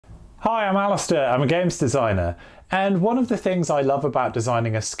Hi, I'm Alistair, I'm a games designer, and one of the things I love about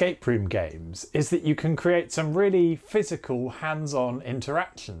designing escape room games is that you can create some really physical, hands-on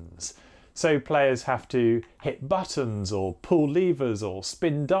interactions. So players have to hit buttons or pull levers or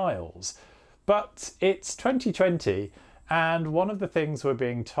spin dials. But it's 2020, and one of the things we're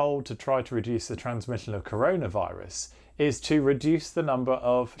being told to try to reduce the transmission of coronavirus is to reduce the number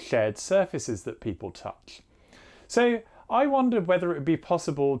of shared surfaces that people touch. So I wondered whether it would be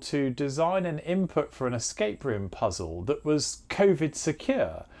possible to design an input for an escape room puzzle that was COVID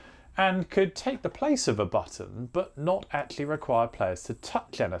secure and could take the place of a button but not actually require players to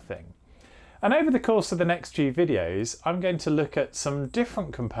touch anything. And over the course of the next few videos, I'm going to look at some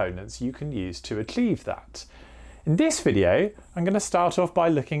different components you can use to achieve that. In this video, I'm going to start off by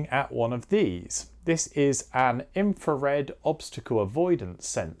looking at one of these. This is an infrared obstacle avoidance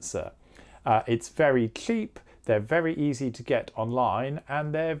sensor. It's very cheap. They're very easy to get online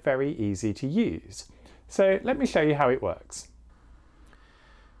and they're very easy to use. So let me show you how it works.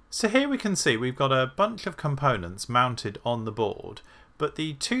 So here we can see we've got a bunch of components mounted on the board, but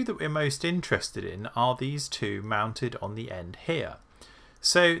the two that we're most interested in are these two mounted on the end here.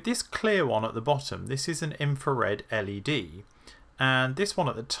 So this clear one at the bottom, this is an infrared LED, and this one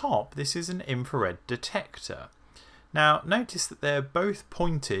at the top, this is an infrared detector. Now notice that they're both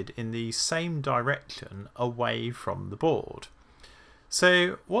pointed in the same direction away from the board.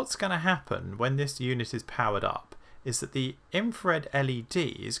 So what's going to happen when this unit is powered up is that the infrared LED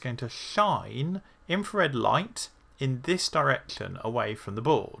is going to shine infrared light in this direction away from the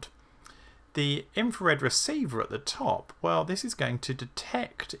board. The infrared receiver at the top, well, this is going to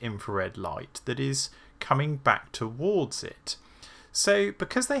detect infrared light that is coming back towards it. So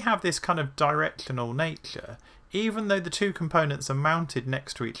because they have this kind of directional nature, even though the two components are mounted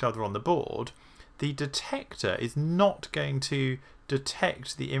next to each other on the board, the detector is not going to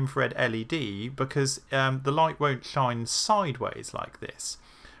detect the infrared LED because the light won't shine sideways like this.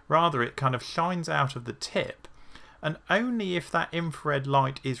 Rather, it kind of shines out of the tip, and only if that infrared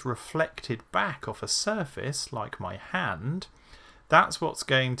light is reflected back off a surface, like my hand, that's what's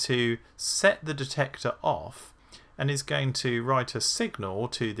going to set the detector off and is going to write a signal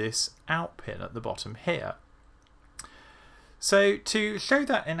to this out pin at the bottom here. So to show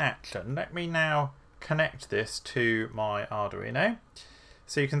that in action, let me now connect this to my Arduino.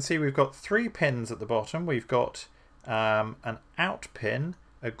 So you can see we've got 3 pins at the bottom. We've got an out pin,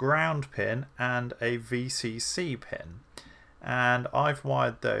 a ground pin and a VCC pin. And I've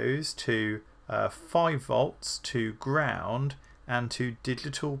wired those to 5 volts to ground and to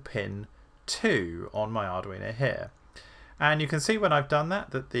digital pin 2 on my Arduino here. And you can see when I've done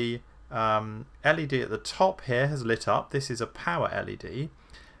that the LED at the top here has lit up. This is a power LED,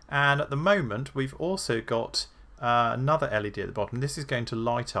 and at the moment we've also got another LED at the bottom. This is going to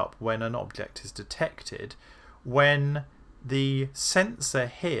light up when an object is detected, when the sensor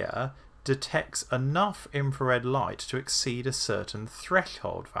here detects enough infrared light to exceed a certain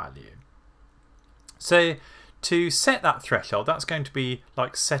threshold value. So to set that threshold, that's going to be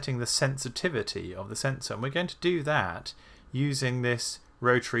like setting the sensitivity of the sensor, and we're going to do that using this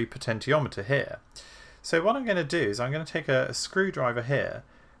rotary potentiometer here. So what I'm going to do is I'm going to take a screwdriver here,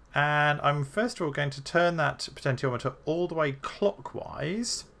 and I'm first of all going to turn that potentiometer all the way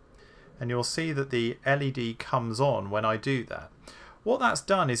clockwise, and you'll see that the LED comes on when I do that. What that's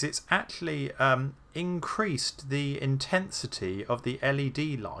done is it's actually increased the intensity of the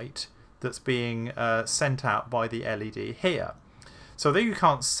LED light that's being sent out by the LED here. So though you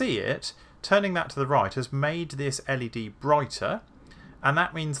can't see it, turning that to the right has made this LED brighter, and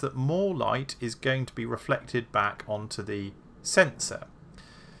that means that more light is going to be reflected back onto the sensor.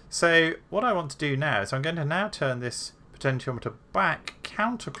 So what I want to do now is I'm going to now turn this potentiometer back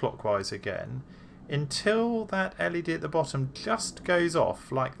counterclockwise again until that LED at the bottom just goes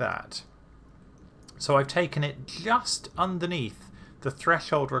off like that. So I've taken it just underneath the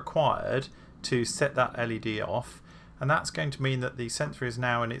threshold required to set that LED off, and that's going to mean that the sensor is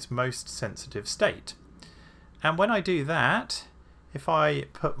now in its most sensitive state. And when I do that, if I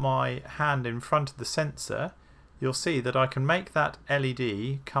put my hand in front of the sensor, you'll see that I can make that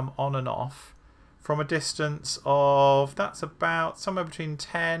LED come on and off from a distance of, that's about somewhere between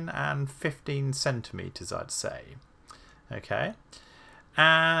 10 and 15 centimeters, I'd say. Okay,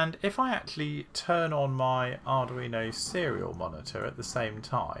 and if I actually turn on my Arduino serial monitor at the same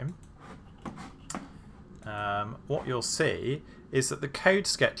time, what you'll see is that the code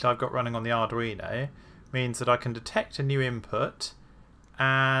sketch I've got running on the Arduino means that I can detect a new input,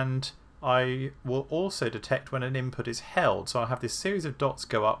 and I will also detect when an input is held. So I'll have this series of dots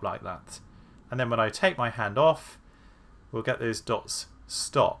go up like that, and then when I take my hand off, we'll get those dots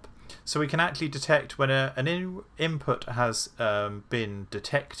stop. So we can actually detect when an input has been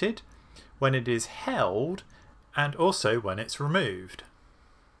detected, when it is held, and also when it's removed.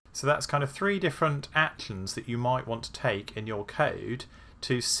 So that's kind of 3 different actions that you might want to take in your code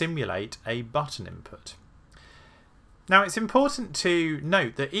to simulate a button input. Now it's important to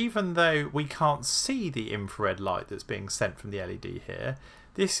note that even though we can't see the infrared light that's being sent from the LED here,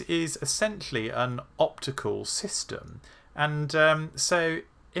 this is essentially an optical system. And so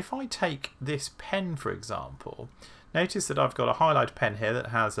if I take this pen, for example, notice that I've got a highlight pen here that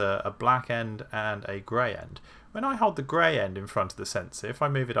has a black end and a grey end. When I hold the grey end in front of the sensor, if I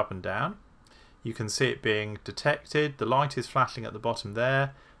move it up and down, you can see it being detected. The light is flashing at the bottom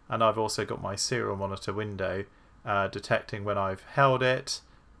there, and I've also got my serial monitor window detecting when I've held it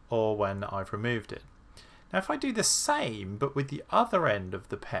or when I've removed it. Now if I do the same but with the other end of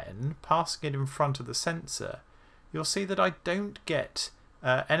the pen, passing it in front of the sensor, you'll see that I don't get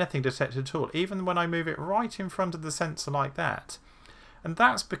anything detected at all, even when I move it right in front of the sensor like that. And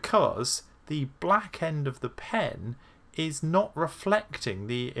that's because the black end of the pen is not reflecting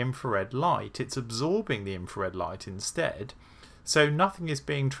the infrared light, it's absorbing the infrared light instead, so nothing is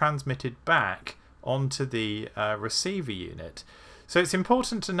being transmitted back onto the receiver unit. So it's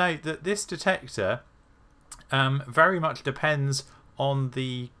important to note that this detector very much depends on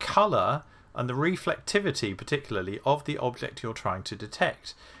the colour and the reflectivity particularly of the object you're trying to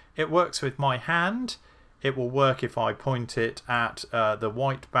detect. It works with my hand. It will work if I point it at the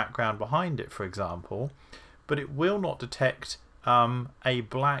white background behind it, for example, but it will not detect a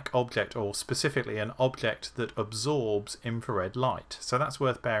black object, or specifically an object that absorbs infrared light. So that's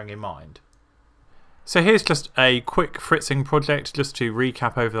worth bearing in mind. So here's just a quick fritzing project just to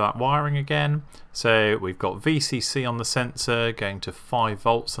recap over that wiring again. So we've got VCC on the sensor going to 5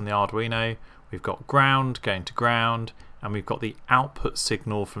 volts on the Arduino, we've got ground going to ground, and we've got the output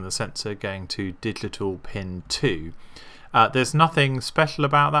signal from the sensor going to digital pin 2. There's nothing special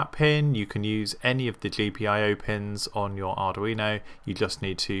about that pin. You can use any of the GPIO pins on your Arduino, you just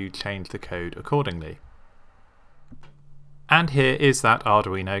need to change the code accordingly. And here is that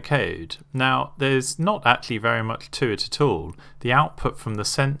Arduino code. Now there's not actually very much to it at all. The output from the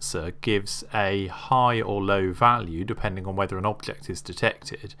sensor gives a high or low value depending on whether an object is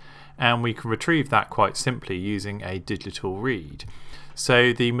detected, and we can retrieve that quite simply using a digital read.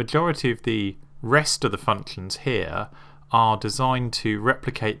 So the majority of the rest of the functions here are designed to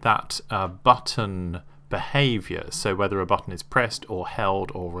replicate that button behavior, so whether a button is pressed or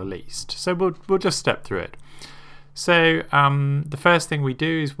held or released. So we'll just step through it. So the first thing we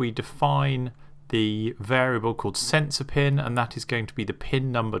do is we define the variable called sensor pin, and that is going to be the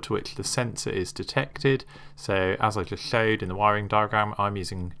pin number to which the sensor is detected. So as I just showed in the wiring diagram, I'm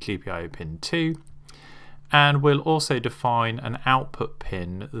using GPIO pin 2. And we'll also define an output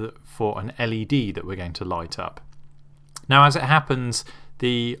pin for an LED that we're going to light up. Now as it happens,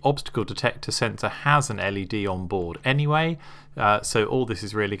 the obstacle detector sensor has an LED on board anyway, so all this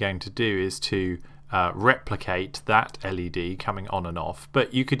is really going to do is to replicate that LED coming on and off,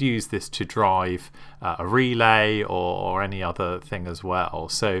 but you could use this to drive a relay or any other thing as well.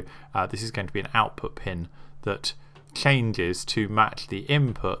 So this is going to be an output pin that changes to match the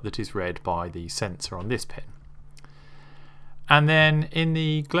input that is read by the sensor on this pin. And then in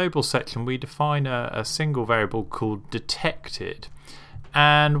the global section we define a single variable called detected.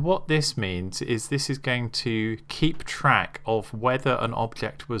 And what this means is this is going to keep track of whether an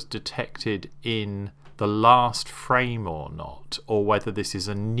object was detected in the last frame or not, or whether this is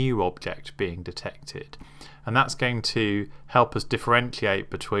a new object being detected. And that's going to help us differentiate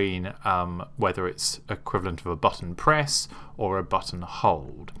between whether it's equivalent of a button press or a button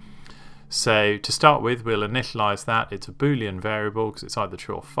hold. So to start with, we'll initialize that. It's a Boolean variable because it's either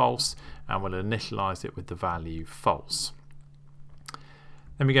true or false, and we'll initialize it with the value false.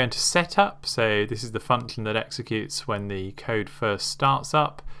 Then we go into setup. So this is the function that executes when the code first starts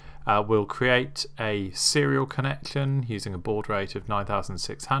up. We'll create a serial connection using a baud rate of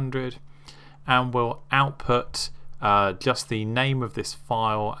 9600, and we'll output just the name of this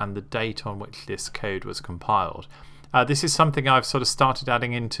file and the date on which this code was compiled. This is something I've sort of started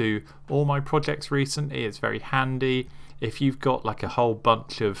adding into all my projects recently. It's very handy if you've got like a whole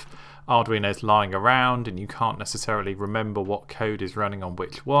bunch of Arduinos lying around and you can't necessarily remember what code is running on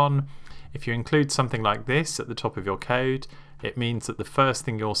which one. If you include something like this at the top of your code, it means that the first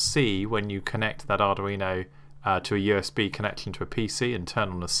thing you'll see when you connect that Arduino to a USB connection to a PC and turn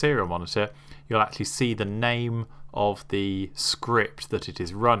on a serial monitor, you'll actually see the name of the script that it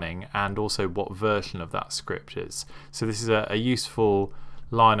is running and also what version of that script is. So this is a useful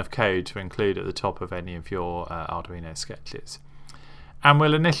line of code to include at the top of any of your Arduino sketches. And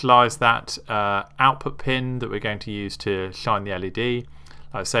we'll initialize that output pin that we're going to use to shine the LED.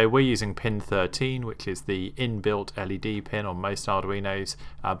 Like I say, we're using pin 13, which is the inbuilt LED pin on most Arduinos,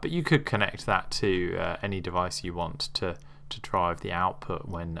 but you could connect that to any device you want to drive the output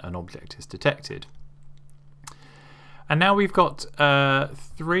when an object is detected. And now we've got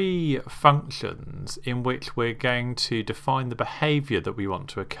 3 functions in which we're going to define the behavior that we want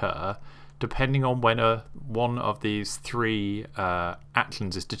to occur depending on when one of these 3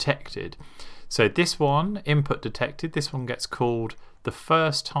 actions is detected. So this one, input detected, this one gets called the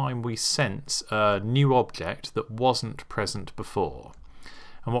first time we sense a new object that wasn't present before.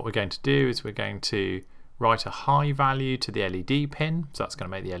 And what we're going to do is we're going to write a high value to the LED pin, so that's going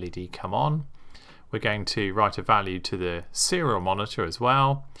to make the LED come on. We're going to write a value to the serial monitor as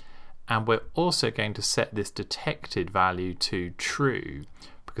well, and we're also going to set this detected value to true,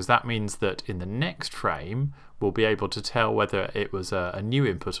 because that means that in the next frame we'll be able to tell whether it was a new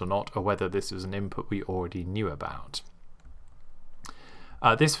input or not, or whether this was an input we already knew about.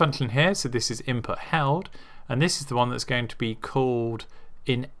 This function here, so this is input held, and this is the one that's going to be called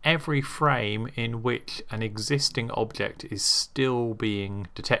in every frame in which an existing object is still being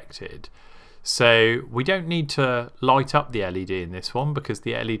detected. So we don't need to light up the LED in this one because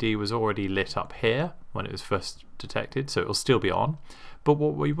the LED was already lit up here when it was first detected, so it will still be on. But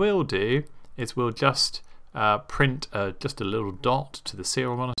what we will do is we'll just print just a little dot to the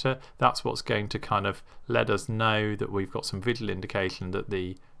serial monitor. That's what's going to kind of let us know that we've got some visual indication that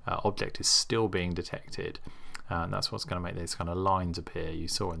the object is still being detected. And that's what's going to make these kind of lines appear you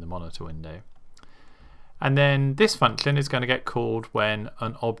saw in the monitor window. And then this function is going to get called when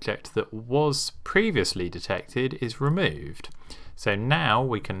an object that was previously detected is removed. So now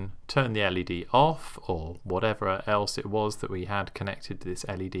we can turn the LED off, or whatever else it was that we had connected to this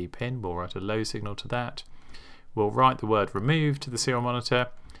LED pin. We'll write a low signal to that. We'll write the word remove to the serial monitor,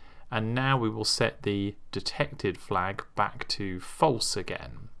 and now we will set the detected flag back to false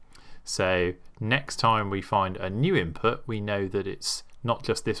again. So next time we find a new input, we know that it's not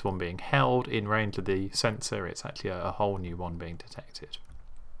just this one being held in range of the sensor, it's actually a whole new one being detected.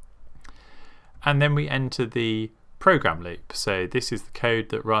 And then we enter the program loop. So this is the code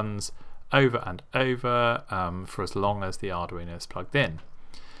that runs over and over for as long as the Arduino is plugged in.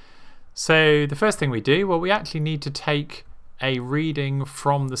 So the first thing we do, well, we actually need to take a reading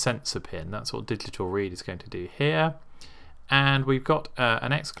from the sensor pin. That's what digital read is going to do here. And we've got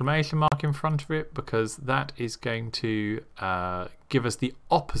an exclamation mark in front of it because that is going to give us the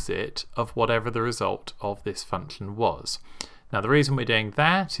opposite of whatever the result of this function was. Now the reason we're doing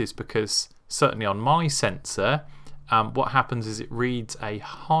that is because certainly on my sensor, what happens is it reads a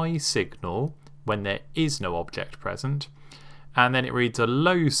high signal when there is no object present, and then it reads a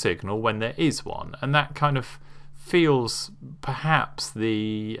low signal when there is one, and that kind of feels perhaps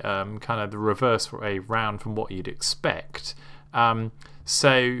the kind of the reverse way round from what you'd expect.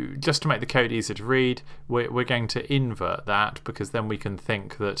 So just to make the code easier to read, we're going to invert that, because then we can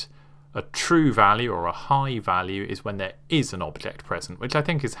think that a true value or a high value is when there is an object present, which I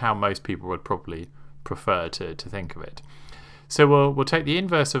think is how most people would probably prefer to think of it. So we'll take the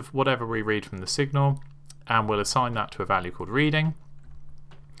inverse of whatever we read from the signal, and we'll assign that to a value called reading.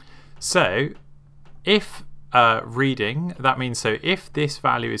 So if reading, that means so if this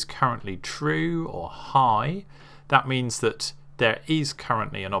value is currently true or high, that means that there is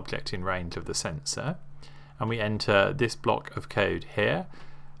currently an object in range of the sensor, and we enter this block of code here.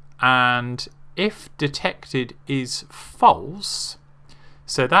 And if detected is false,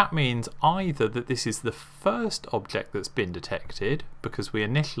 so that means either that this is the first object that's been detected, because we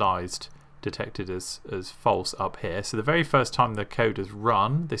initialized detected as false up here, so the very first time the code is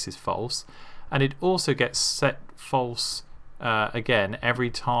run, this is false, and it also gets set false again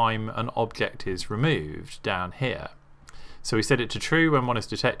every time an object is removed down here. So we set it to true when one is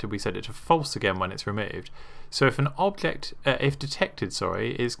detected, we set it to false again when it's removed. So if an object, if detected,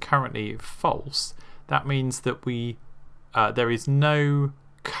 sorry, is currently false, that means that there is no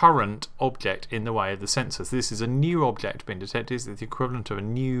current object in the way of the sensor. So this is a new object being detected. It's the equivalent of a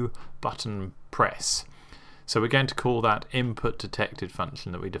new button press. So we're going to call that input detected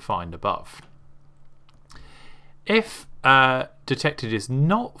function that we defined above. If detected is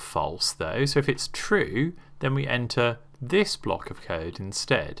not false though, so if it's true, then we enter this block of code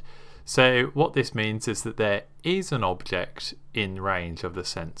instead. So what this means is that there is an object in range of the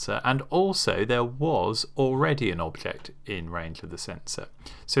sensor, and also there was already an object in range of the sensor.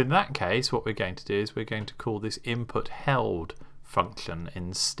 So in that case, what we're going to do is we're going to call this input held function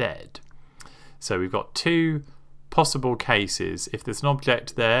instead. So we've got two possible cases. If there's an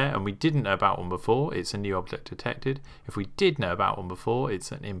object there and we didn't know about one before, it's a new object detected. If we did know about one before,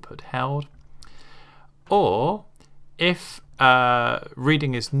 it's an input held. Or if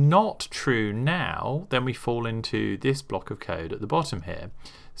reading is not true now, then we fall into this block of code at the bottom here.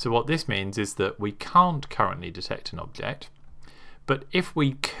 So what this means is that we can't currently detect an object, but if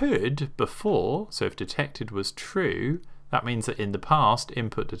we could before, so if detected was true, that means that in the past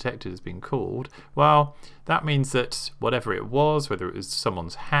input detected has been called. Well, that means that whatever it was, whether it was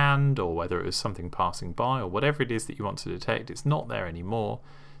someone's hand or whether it was something passing by or whatever it is that you want to detect, it's not there anymore.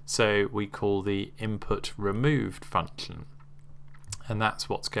 So we call the input removed function. And that's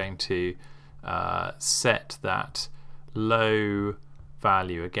what's going to set that low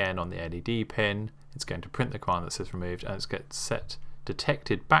value again on the LED pin. It's going to print the command that says removed, and it's going to set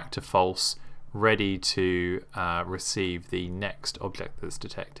detected back to false, ready to receive the next object that's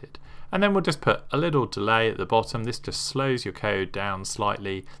detected. And then we'll just put a little delay at the bottom. This just slows your code down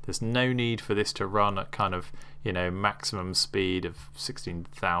slightly. There's no need for this to run at kind of, you know, maximum speed of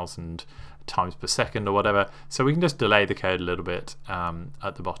 16,000 times per second or whatever. So we can just delay the code a little bit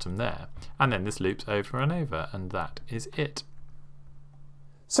at the bottom there. And then this loops over and over, and that is it.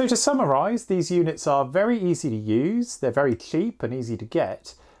 So to summarise, these units are very easy to use, they're very cheap and easy to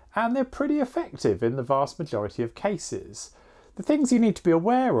get, and they're pretty effective in the vast majority of cases. The things you need to be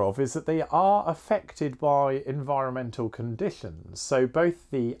aware of is that they are affected by environmental conditions, so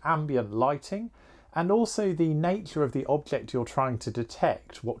both the ambient lighting and also the nature of the object you're trying to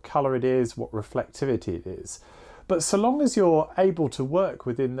detect, what colour it is, what reflectivity it is. But so long as you're able to work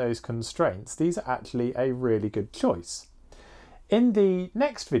within those constraints, these are actually a really good choice. In the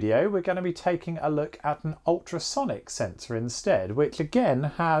next video, we're going to be taking a look at an ultrasonic sensor instead, which again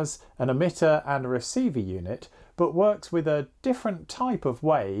has an emitter and a receiver unit, but works with a different type of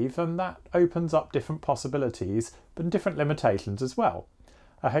wave, and that opens up different possibilities, but different limitations as well.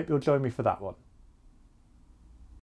 I hope you'll join me for that one.